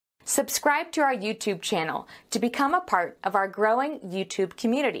Subscribe to our YouTube channel to become a part of our growing YouTube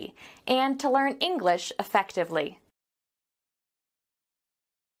community and to learn English effectively.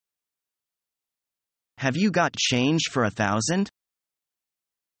 Have you got change for 1,000?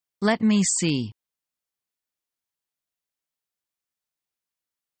 Let me see.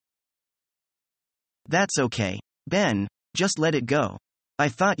 That's okay, Ben, just let it go. I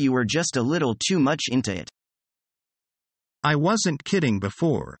thought you were just a little too much into it. I wasn't kidding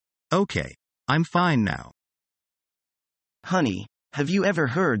before. Okay, I'm fine now. Honey, have you ever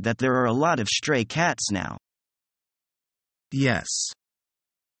heard that there are a lot of stray cats now? Yes.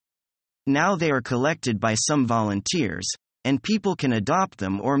 Now they are collected by some volunteers, and people can adopt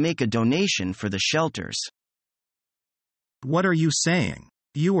them or make a donation for the shelters. What are you saying?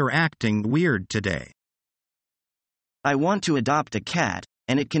 You were acting weird today. I want to adopt a cat,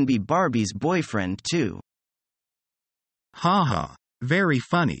 and it can be Barbie's boyfriend too. Haha, very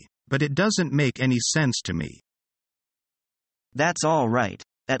funny, but it doesn't make any sense to me. That's all right,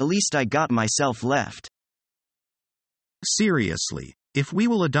 at least I got myself left. Seriously, if we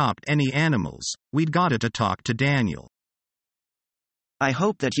will adopt any animals, we'd gotta to talk to Daniel. I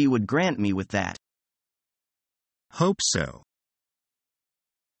hope that he would grant me with that. Hope so.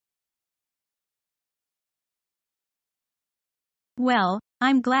 Well,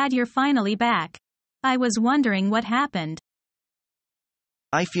 I'm glad you're finally back. I was wondering what happened.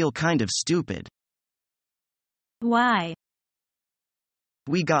 I feel kind of stupid. Why?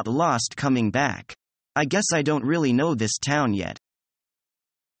 We got lost coming back. I guess I don't really know this town yet.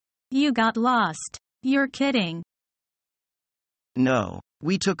 You got lost. You're kidding. No,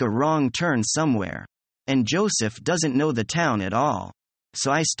 we took a wrong turn somewhere. And Joseph doesn't know the town at all.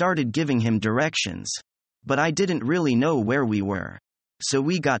 So I started giving him directions. But I didn't really know where we were. So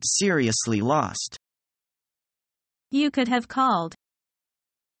we got seriously lost. You could have called.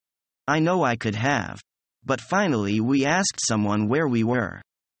 I know I could have. But finally we asked someone where we were.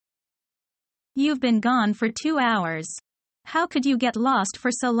 You've been gone for 2 hours. How could you get lost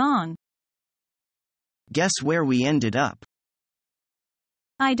for so long? Guess where we ended up?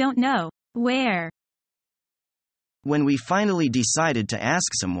 I don't know. Where? When we finally decided to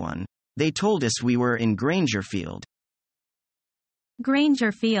ask someone, they told us we were in Grangerfield.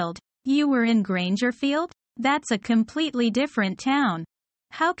 Grangerfield. You were in Grangerfield? That's a completely different town.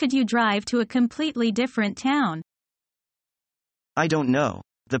 How could you drive to a completely different town? I don't know.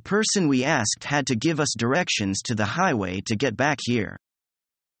 The person we asked had to give us directions to the highway to get back here.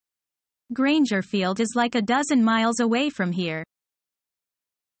 Grangerfield is like 12 miles away from here.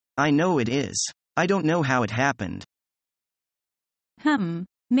 I know it is. I don't know how it happened.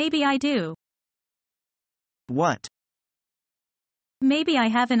 Maybe I do. What? Maybe I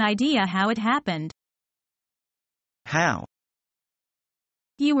have an idea how it happened. How?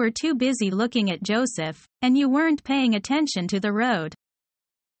 You were too busy looking at Joseph, and you weren't paying attention to the road.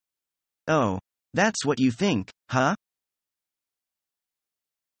 Oh, that's what you think, huh?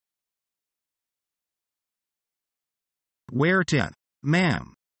 Where to,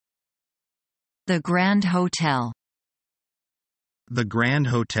 ma'am? The Grand Hotel. The Grand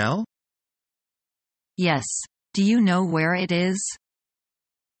Hotel? Yes. Do you know where it is?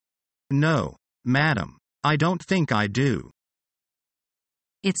 No, madam. I don't think I do.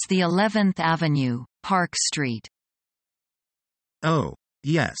 It's the 11th Avenue, Park Street. Oh,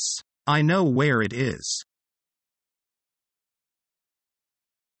 yes. I know where it is.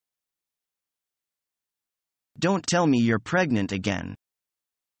 Don't tell me you're pregnant again.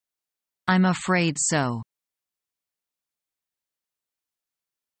 I'm afraid so.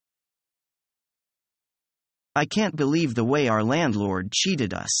 I can't believe the way our landlord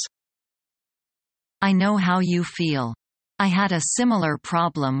cheated us. I know how you feel. I had a similar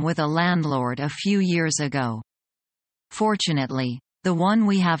problem with a landlord a few years ago. Fortunately, the one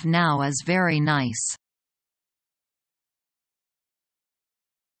we have now is very nice.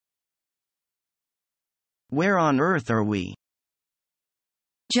 Where on earth are we?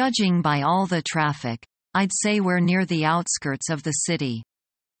 Judging by all the traffic, I'd say we're near the outskirts of the city.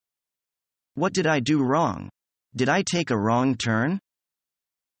 What did I do wrong? Did I take a wrong turn?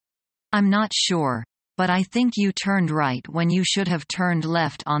 I'm not sure, but I think you turned right when you should have turned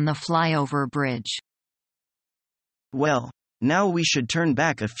left on the flyover bridge. Well, now we should turn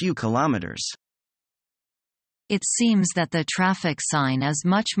back a few kilometers. It seems that the traffic sign is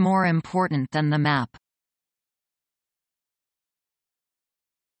much more important than the map.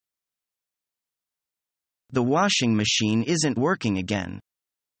 The washing machine isn't working again.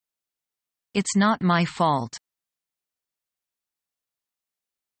 It's not my fault.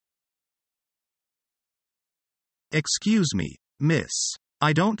 Excuse me, miss.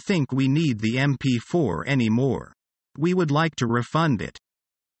 I don't think we need the MP4 anymore. We would like to refund it.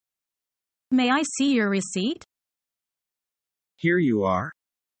 May I see your receipt? Here you are.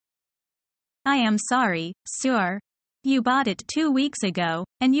 I am sorry, sir. You bought it 2 weeks ago,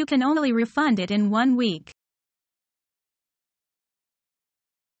 and you can only refund it in 1 week.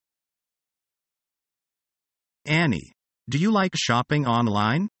 Annie, do you like shopping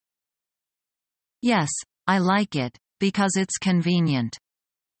online? Yes, I like it, because it's convenient.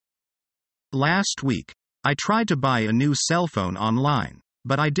 Last week, I tried to buy a new cell phone online,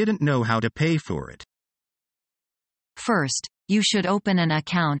 but I didn't know how to pay for it. First, you should open an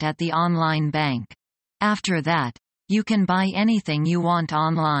account at the online bank. After that, you can buy anything you want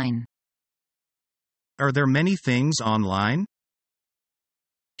online. Are there many things online?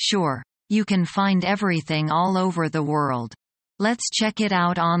 Sure, you can find everything all over the world. Let's check it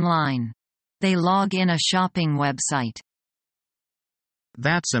out online. They log in a shopping website.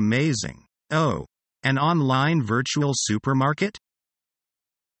 That's amazing. Oh, an online virtual supermarket?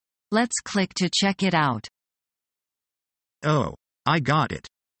 Let's click to check it out. Oh, I got it.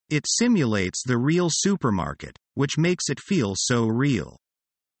 It simulates the real supermarket, which makes it feel so real.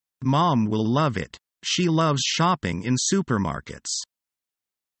 Mom will love it. She loves shopping in supermarkets.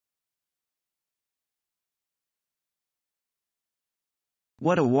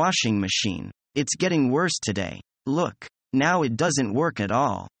 What a washing machine. It's getting worse today. Look, now it doesn't work at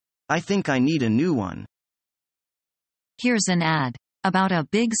all. I think I need a new one. Here's an ad about a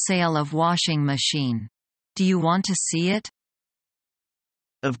big sale of washing machine. Do you want to see it?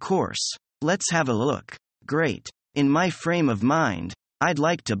 Of course. Let's have a look. Great. In my frame of mind, I'd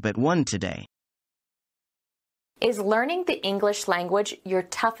like to buy one today. Is learning the English language your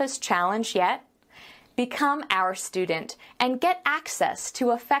toughest challenge yet? Become our student and get access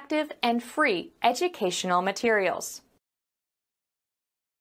to effective and free educational materials.